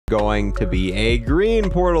going to be a green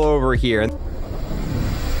portal over here.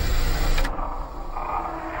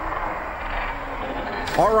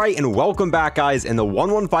 All right, and welcome back, guys. And the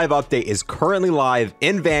 115 update is currently live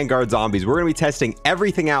in Vanguard Zombies. We're going to be testing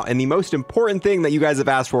everything out, and the most important thing that you guys have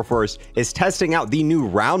asked for first is testing out the new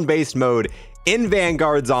round-based mode in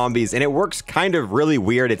Vanguard Zombies, and it works kind of really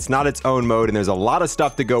weird. It's not its own mode, and there's a lot of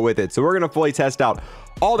stuff to go with it. So we're going to fully test out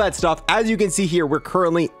all that stuff. As you can see here, we're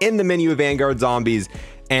currently in the menu of Vanguard Zombies,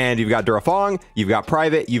 and you've got Durafong, you've got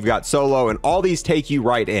Private, you've got Solo, and all these take you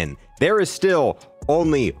right in. There is still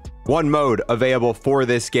only one mode available for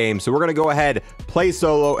this game, so we're going to go ahead, play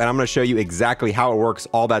Solo, and I'm going to show you exactly how it works,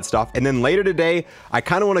 all that stuff. And then later today, I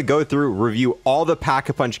kind of want to go through, review all the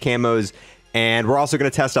Pack-a-Punch camos, and we're also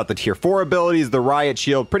going to test out the tier 4 abilities, the riot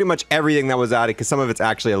shield, pretty much everything that was added, because some of it's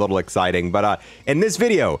actually a little exciting. But in this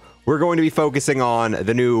video, we're going to be focusing on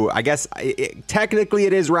the new, I guess, technically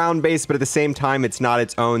it is round-based, but at the same time, it's not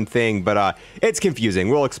its own thing. But it's confusing.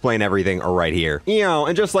 We'll explain everything right here.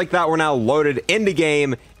 And just like that, we're now loaded into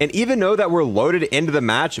game. And even though that we're loaded into the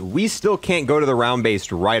match, we still can't go to the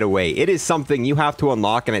round-based right away. It is something you have to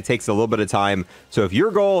unlock, and it takes a little bit of time. So if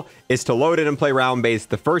your goal is to load in and play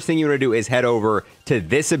round-based, the first thing you want to do is head over to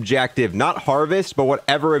this objective, not Harvest, but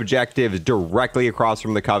whatever objective directly across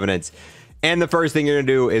from the Covenants. And the first thing you're going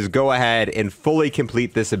to do is go ahead and fully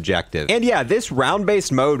complete this objective. And yeah, this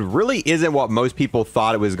round-based mode really isn't what most people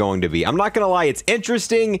thought it was going to be. I'm not going to lie, it's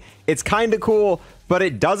interesting, it's kind of cool, but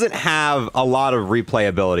it doesn't have a lot of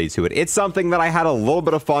replayability to it. It's something that I had a little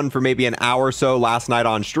bit of fun for maybe an hour or so last night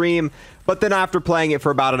on stream, but then after playing it for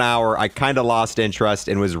about an hour, I kind of lost interest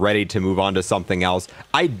and was ready to move on to something else.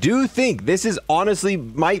 I do think this is honestly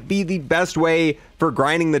might be the best way for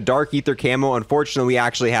grinding the Dark Aether camo. Unfortunately, we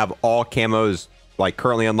actually have all camos like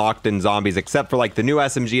currently unlocked in Zombies, except for like the new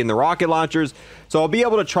SMG and the rocket launchers. So I'll be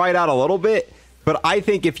able to try it out a little bit. But I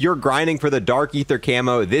think if you're grinding for the Dark Aether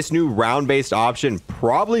camo, this new round-based option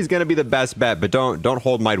probably is going to be the best bet, but don't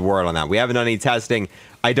hold my word on that. We haven't done any testing.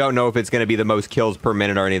 I don't know if it's going to be the most kills per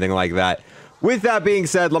minute or anything like that. With that being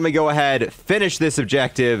said, let me go ahead, finish this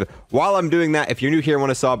objective. While I'm doing that, if you're new here and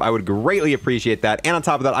want to sub, I would greatly appreciate that. And on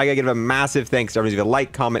top of that, I gotta give a massive thanks to everyone who's gonna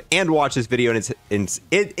like, comment, and watch this video in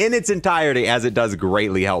its entirety, as it does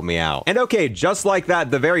greatly help me out. And okay, just like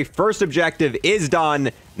that, the very first objective is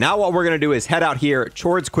done. Now what we're gonna do is head out here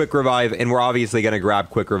towards Quick Revive, and we're obviously gonna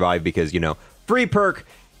grab Quick Revive because, you know, free perk.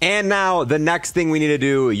 And now the next thing we need to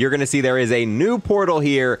do, you're going to see there is a new portal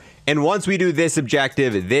here. And once we do this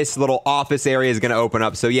objective, this little office area is going to open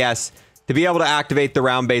up. So yes, to be able to activate the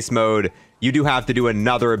round-based mode, you do have to do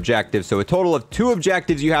another objective. So a total of 2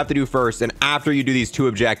 objectives you have to do first. And after you do these 2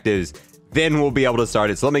 objectives, then we'll be able to start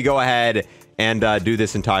it. So let me go ahead and do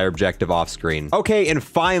this entire objective off screen. Okay, and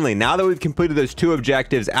finally, now that we've completed those 2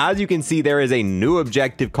 objectives, as you can see, there is a new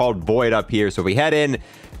objective called Void up here. So if we head in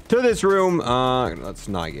to this room, let's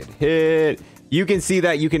not get hit. You can see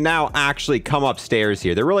that you can now actually come upstairs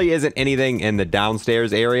here. There really isn't anything in the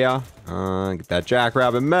downstairs area. Get that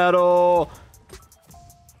jackrabbit medal.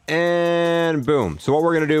 And boom. So what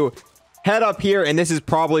we're going to do, head up here, and this is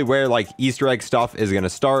probably where like Easter egg stuff is going to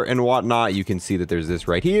start and whatnot. You can see that there's this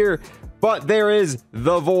right here. But there is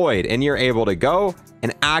the Void, and you're able to go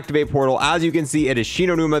and activate portal. As you can see, it is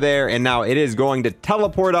Shinonuma there, and now it is going to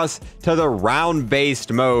teleport us to the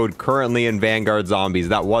round-based mode currently in Vanguard Zombies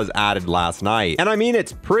that was added last night. And I mean,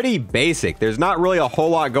 it's pretty basic. There's not really a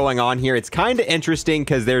whole lot going on here. It's kind of interesting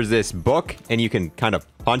because there's this book, and you can kind of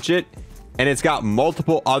punch it, and it's got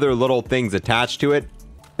multiple other little things attached to it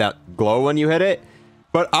that glow when you hit it.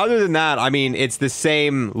 But other than that, I mean, it's the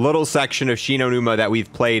same little section of Shinonuma that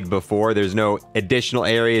we've played before. There's no additional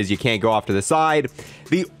areas. You can't go off to the side.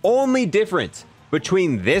 The only difference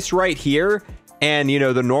between this right here and, you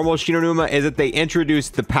know, the normal Shinonuma is that they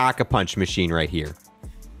introduced the Pack-a-Punch machine right here,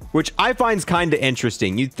 which I find is kind of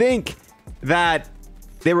interesting. You'd think that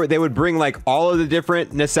they would bring like all of the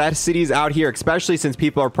different necessities out here, especially since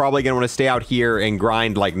people are probably going to want to stay out here and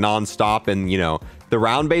grind like nonstop in, you know, the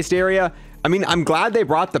round-based area. I mean, I'm glad they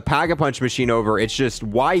brought the Pack-a-Punch machine over. It's just,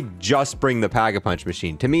 why just bring the Pack-a-Punch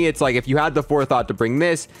machine? To me, it's like, if you had the forethought to bring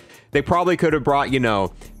this, they probably could have brought, you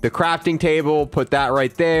know, the crafting table, put that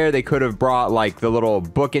right there. They could have brought, like, the little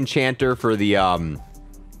book enchanter for the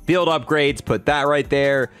field upgrades, put that right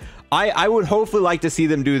there. I would hopefully like to see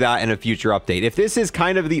them do that in a future update. If this is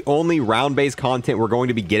kind of the only round-based content we're going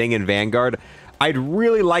to be getting in Vanguard, I'd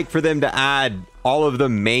really like for them to add all of the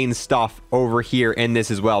main stuff over here in this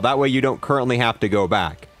as well. That way you don't currently have to go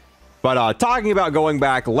back. But talking about going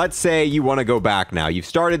back, let's say you want to go back now. You've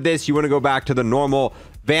started this, you want to go back to the normal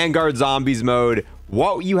Vanguard Zombies mode.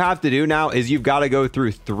 What you have to do now is you've got to go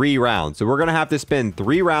through 3 rounds. So we're going to have to spend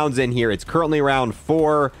 3 rounds in here. It's currently round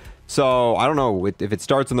 4. So I don't know if it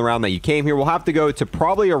starts in the round that you came here. We'll have to go to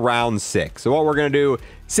probably a round 6. So what we're going to do,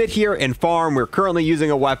 sit here and farm. We're currently using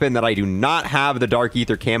a weapon that I do not have the Dark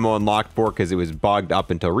Aether camo unlocked for because it was bugged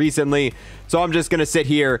up until recently. So I'm just going to sit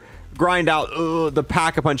here, grind out the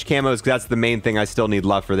Pack-a-Punch camos because that's the main thing I still need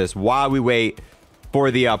left for this while we wait for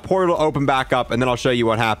the portal to open back up, and then I'll show you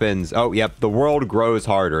what happens. Oh, yep, the world grows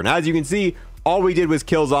harder. And as you can see, all we did was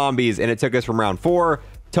kill zombies, and it took us from round 4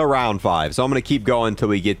 to round 5. So I'm going to keep going until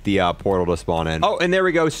we get the portal to spawn in. Oh, and there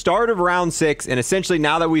we go. Start of round 6. And essentially,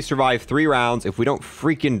 now that we survived 3 rounds, if we don't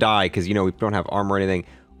freaking die, because, you know, we don't have armor or anything,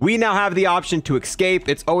 we now have the option to escape.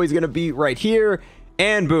 It's always going to be right here.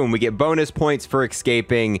 And boom, we get bonus points for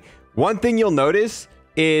escaping. One thing you'll notice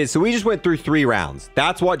is, so we just went through 3 rounds.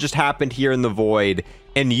 That's what just happened here in the void.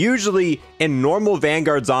 And usually in normal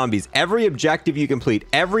Vanguard zombies, every objective you complete,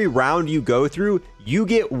 every round you go through, you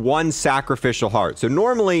get 1 sacrificial heart. So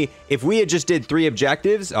normally, if we had just did 3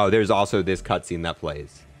 objectives, oh, there's also this cutscene that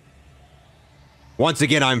plays. Once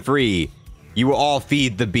again, I'm free. You will all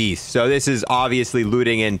feed the beast. So this is obviously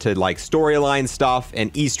looting into like storyline stuff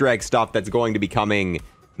and Easter egg stuff that's going to be coming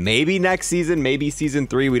maybe next season, maybe season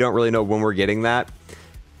 3. We don't really know when we're getting that.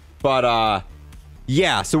 But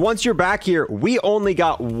yeah, so once you're back here, we only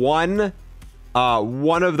got one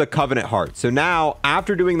of the Covenant hearts. So now,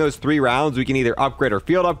 after doing those 3 rounds, we can either upgrade our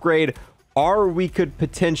field upgrade, or we could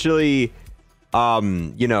potentially,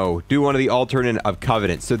 you know, do one of the alternate of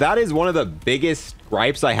Covenant. So that is one of the biggest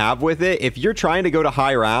gripes I have with it. If you're trying to go to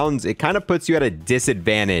high rounds, it kind of puts you at a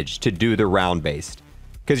disadvantage to do the round-based,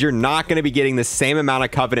 because you're not going to be getting the same amount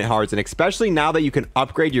of Covenant hearts. And especially now that you can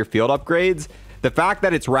upgrade your field upgrades, the fact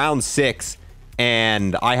that it's round 6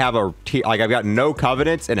 and I have I've got no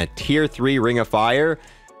Covenants and a tier 3 Ring of Fire,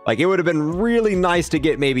 like it would have been really nice to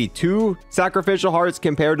get maybe 2 sacrificial hearts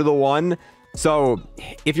compared to the 1. So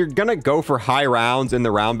if you're gonna go for high rounds in the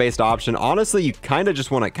round-based option, honestly, you kind of just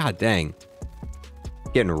want to, god dang,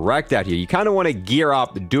 getting wrecked out here. You kind of want to gear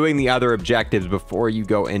up doing the other objectives before you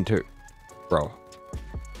go into, bro,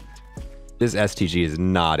 this STG is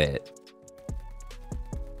not it.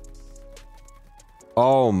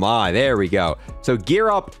 Oh my, there we go. So gear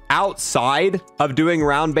up outside of doing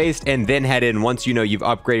round-based and then head in once you know you've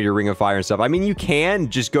upgraded your Ring of Fire and stuff. I mean, you can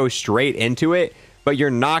just go straight into it, but you're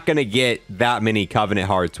not going to get that many Covenant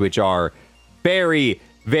hearts, which are very,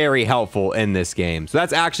 very helpful in this game. So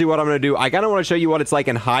that's actually what I'm going to do. I kind of want to show you what it's like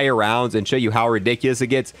in higher rounds and show you how ridiculous it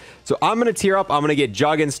gets. So I'm going to tier up. I'm going to get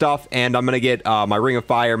Jug and stuff, and I'm going to get my Ring of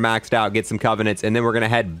Fire maxed out, get some Covenants, and then we're going to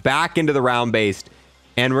head back into the round-based.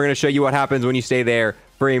 And we're going to show you what happens when you stay there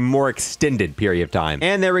for a more extended period of time.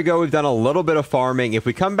 And there we go. We've done a little bit of farming. If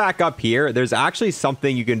we come back up here, there's actually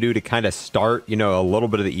something you can do to kind of start, you know, a little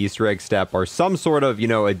bit of the Easter egg step or some sort of, you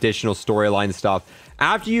know, additional storyline stuff.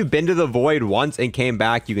 After you've been to the void once and came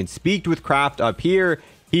back, you can speak with Craft up here.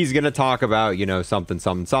 He's going to talk about, you know, something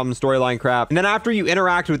storyline crap. And then after you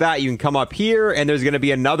interact with that, you can come up here and there's going to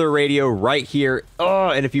be another radio right here. Oh,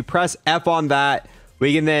 and if you press F on that,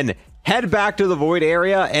 we can then head back to the void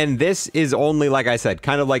area, and this is only, like I said,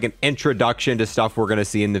 kind of like an introduction to stuff we're going to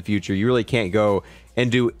see in the future. You really can't go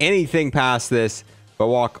and do anything past this, but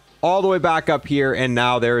walk all the way back up here, and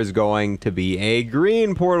now there is going to be a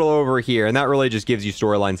green portal over here, and that really just gives you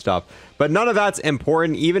storyline stuff. But none of that's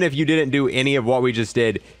important. Even if you didn't do any of what we just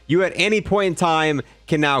did, you at any point in time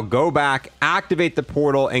can now go back, activate the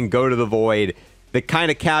portal, and go to the void. The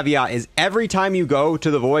kind of caveat is every time you go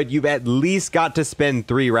to the void, you've at least got to spend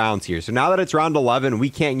 3 rounds here. So now that it's round 11, we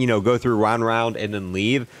can't, you know, go through round and then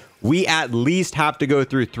leave. We at least have to go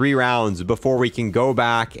through 3 rounds before we can go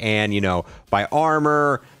back and, you know, buy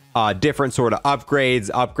armor, different sort of upgrades,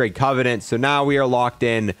 upgrade Covenants. So now we are locked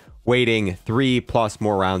in, waiting 3+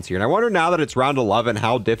 more rounds here. And I wonder now that it's round 11,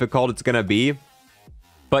 how difficult it's going to be.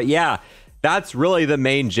 But yeah, that's really the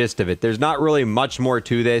main gist of it. There's not really much more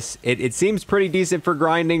to this. It seems pretty decent for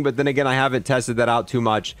grinding, but then again, I haven't tested that out too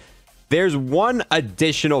much. There's one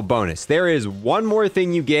additional bonus. There is one more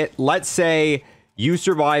thing you get. Let's say you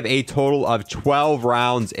survive a total of 12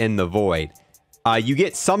 rounds in the void. You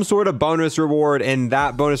get some sort of bonus reward, and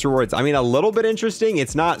that bonus reward's, I mean, a little bit interesting.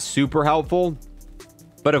 It's not super helpful,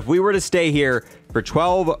 but if we were to stay here for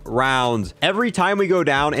 12 rounds, every time we go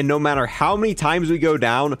down, and no matter how many times we go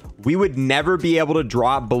down, we would never be able to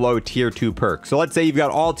drop below tier 2 perks. So let's say you've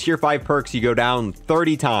got all tier 5 perks, you go down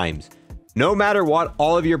 30 times. No matter what,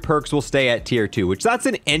 all of your perks will stay at tier 2, which that's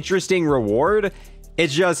an interesting reward.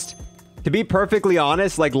 It's just, to be perfectly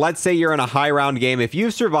honest, like let's say you're in a high round game. If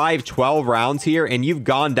you've survived 12 rounds here and you've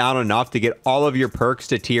gone down enough to get all of your perks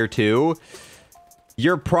to tier 2,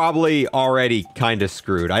 you're probably already kind of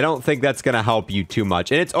screwed. I don't think that's going to help you too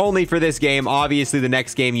much. And it's only for this game. Obviously, the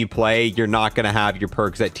next game you play, you're not going to have your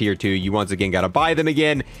perks at tier 2. You once again got to buy them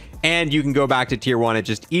again. And you can go back to tier 1. It's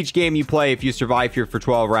just each game you play, if you survive here for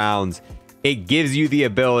 12 rounds, it gives you the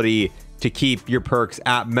ability to keep your perks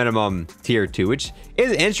at minimum tier 2, which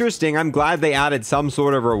is interesting. I'm glad they added some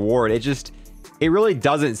sort of reward. It really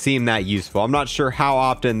doesn't seem that useful. I'm not sure how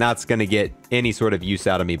often that's going to get any sort of use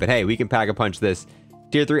out of me, but hey, we can pack a punch this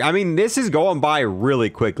tier 3. I mean, this is going by really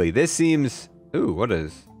quickly. This seems, ooh, what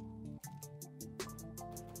is,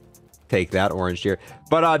 take that orange tier.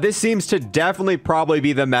 But this seems to definitely probably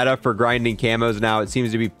be the meta for grinding camos now. It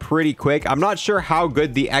seems to be pretty quick. I'm not sure how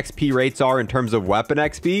good the XP rates are in terms of weapon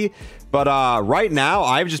XP, but right now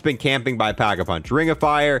I've just been camping by Pack-a-Punch. Ring of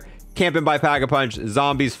Fire, camping by Pack-a-Punch,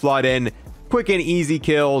 zombies flood in, quick and easy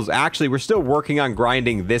kills. Actually, we're still working on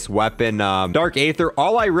grinding this weapon, Dark Aether.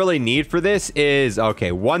 All I really need for this is,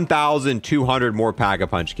 okay, 1,200 more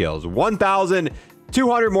Pack-a-Punch kills.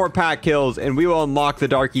 1,200 more pack kills, and we will unlock the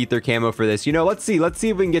Dark Aether camo for this. You know, let's see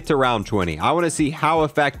if we can get to round 20. I want to see how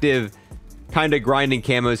effective kind of grinding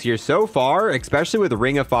camos here so far, especially with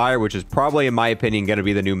Ring of Fire, which is probably, in my opinion, going to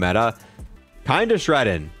be the new meta. Kind of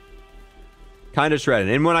shredding.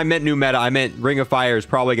 And when I meant new meta, I meant Ring of Fire is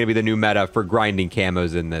probably going to be the new meta for grinding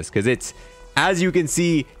camos in this, because it's, as you can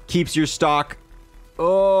see, keeps your stock,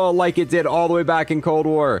 oh, like it did all the way back in Cold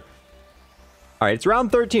War. All right, it's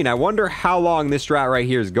round 13. I wonder how long this strat right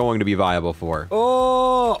here is going to be viable for.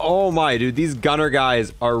 Oh my, dude. These gunner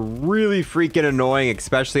guys are really freaking annoying,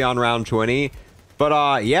 especially on round 20.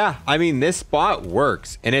 But yeah, I mean, this spot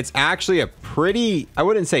works. And it's actually a pretty, I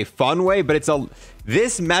wouldn't say fun way, but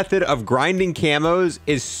this method of grinding camos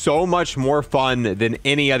is so much more fun than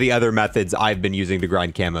any of the other methods I've been using to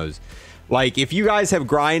grind camos. Like, if you guys have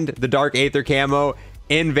grinded the Dark Aether camo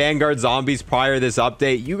in Vanguard Zombies prior to this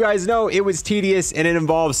update, you guys know it was tedious and it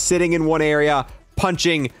involves sitting in one area,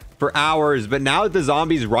 punching for hours. But now that the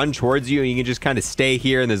zombies run towards you and you can just kind of stay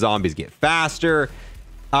here and the zombies get faster,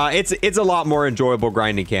 it's a lot more enjoyable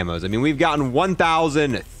grinding camos. I mean, we've gotten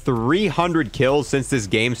 1,300 kills since this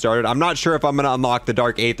game started. I'm not sure if I'm going to unlock the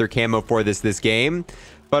Dark Aether camo for this game.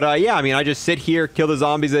 But yeah, I mean, I just sit here, kill the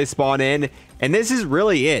zombies they spawn in, and this is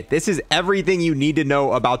really it. This is everything you need to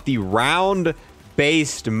know about the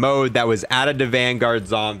round-based mode that was added to Vanguard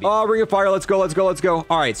Zombie. Oh, Ring of Fire, let's go.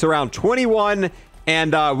 All right, so round 21,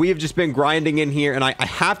 and we have just been grinding in here, and I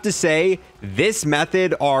have to say, this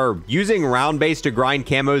method, using round-based to grind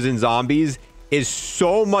camos and zombies, is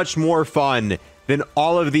so much more fun than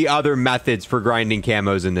all of the other methods for grinding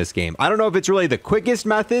camos in this game. I don't know if it's really the quickest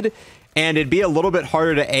method, and it'd be a little bit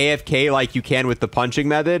harder to AFK like you can with the punching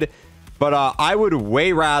method. But I would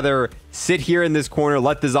way rather sit here in this corner,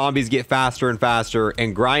 let the zombies get faster and faster,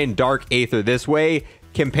 and grind Dark Aether this way,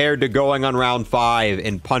 compared to going on round 5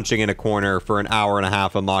 and punching in a corner for an hour and a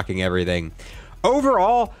half, unlocking everything.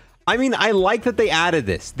 Overall, I mean, I like that they added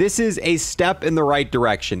this. This is a step in the right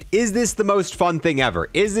direction. Is this the most fun thing ever?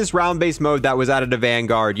 Is this round-based mode that was added to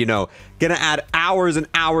Vanguard, you know, gonna add hours and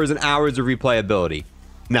hours and hours of replayability?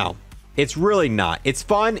 No. It's really not. It's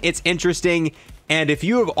fun, it's interesting, and if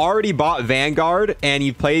you have already bought Vanguard and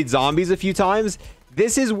you've played zombies a few times,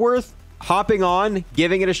 this is worth hopping on,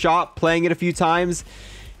 giving it a shot, playing it a few times,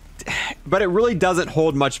 but it really doesn't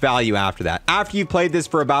hold much value after that. After you've played this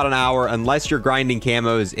for about an hour, unless you're grinding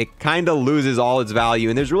camos, it kind of loses all its value,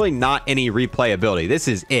 and there's really not any replayability. This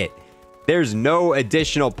is it. There's no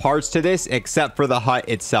additional parts to this except for the hut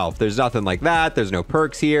itself. There's nothing like that. There's no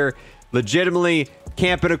perks here. Legitimately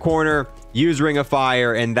camp in a corner, use Ring of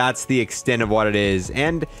Fire, and that's the extent of what it is.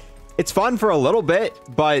 And it's fun for a little bit,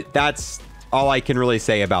 but that's all I can really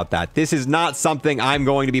say about that. This is not something I'm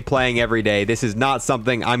going to be playing every day. This is not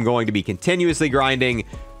something I'm going to be continuously grinding.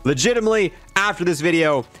 Legitimately, after this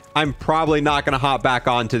video, I'm probably not going to hop back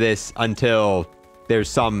onto this until there's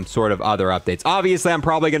some sort of other updates. Obviously, I'm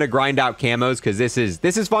probably going to grind out camos because this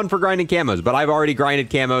is fun for grinding camos, but I've already grinded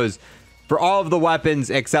camos for all of the weapons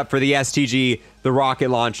except for the STG, the rocket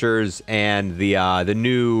launchers, and the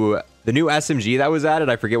new SMG that was added.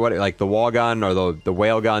 I forget what like the wall gun or the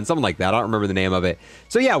whale gun, something like that. I don't remember the name of it.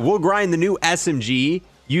 So yeah, we'll grind the new SMG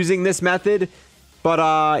using this method.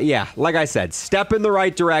 But yeah, like I said, step in the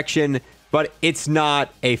right direction, but it's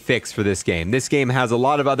not a fix for this game. This game has a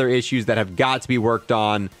lot of other issues that have got to be worked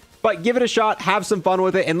on. But give it a shot, have some fun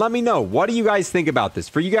with it, and let me know, what do you guys think about this?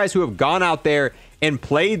 For you guys who have gone out there and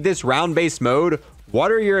played this round-based mode,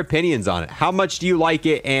 what are your opinions on it? How much do you like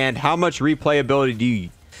it, and how much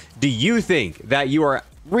replayability do you think that you are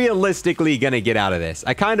realistically going to get out of this?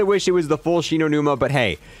 I kind of wish it was the full Shinonuma, but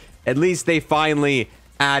hey, at least they finally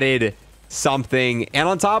added something. And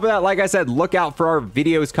on top of that, like I said, look out for our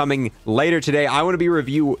videos coming later today. I'm going to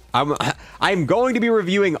be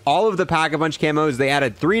reviewing all of the Pack-a-Punch camos. They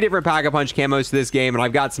added 3 different Pack-a-Punch camos to this game, and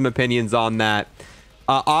I've got some opinions on that.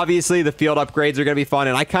 Obviously, the field upgrades are going to be fun,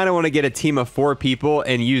 and I kind of want to get a team of 4 people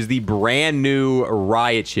and use the brand new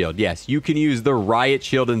Riot Shield. Yes, you can use the Riot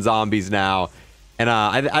Shield in zombies now, and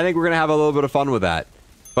I think we're going to have a little bit of fun with that.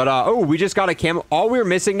 But, oh, we just got a camo. All we're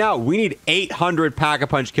missing now, we need 800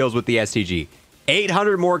 Pack-a-Punch kills with the STG.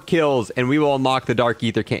 800 more kills, and we will unlock the Dark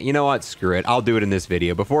Aether camo. You know what? Screw it. I'll do it in this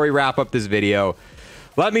video. Before we wrap up this video,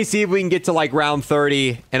 let me see if we can get to, like, round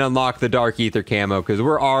 30 and unlock the Dark Aether camo, because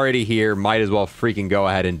we're already here. Might as well freaking go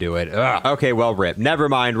ahead and do it. Ugh. Okay, well, rip. Never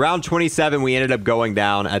mind. Round 27, we ended up going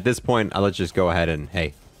down. At this point, let's just go ahead and,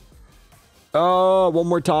 hey. Oh, one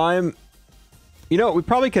more time. You know, we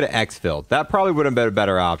probably could have exfilled. That probably would have been a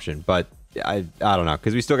better option, but I don't know,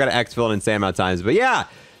 because we still got to exfill an insane amount of times. But yeah,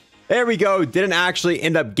 there we go. Didn't actually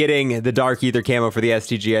end up getting the Dark Aether camo for the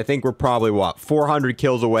STG. I think we're probably, what, 400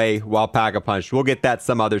 kills away while Pack-a-Punch. We'll get that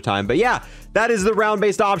some other time. But yeah, that is the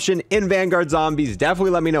round-based option in Vanguard Zombies.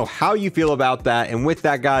 Definitely let me know how you feel about that. And with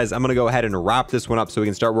that, guys, I'm going to go ahead and wrap this one up so we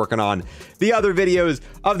can start working on the other videos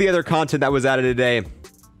of the other content that was added today.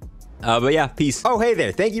 But yeah, peace. Oh, hey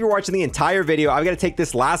there. Thank you for watching the entire video. I've got to take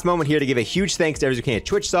this last moment here to give a huge thanks to everyone who became a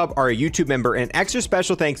Twitch sub or a YouTube member, and an extra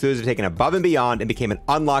special thanks to those who have taken above and beyond and became an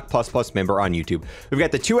Unlock Plus member on YouTube. We've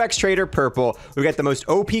got the 2X Trader Purple. We've got the most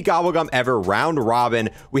OP Gobblegum ever, Round Robin.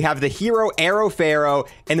 We have the hero Arrow Pharaoh,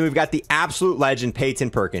 and then we've got the absolute legend Peyton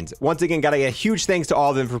Perkins. Once again, got to get a huge thanks to all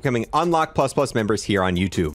of them for becoming Unlock Plus members here on YouTube.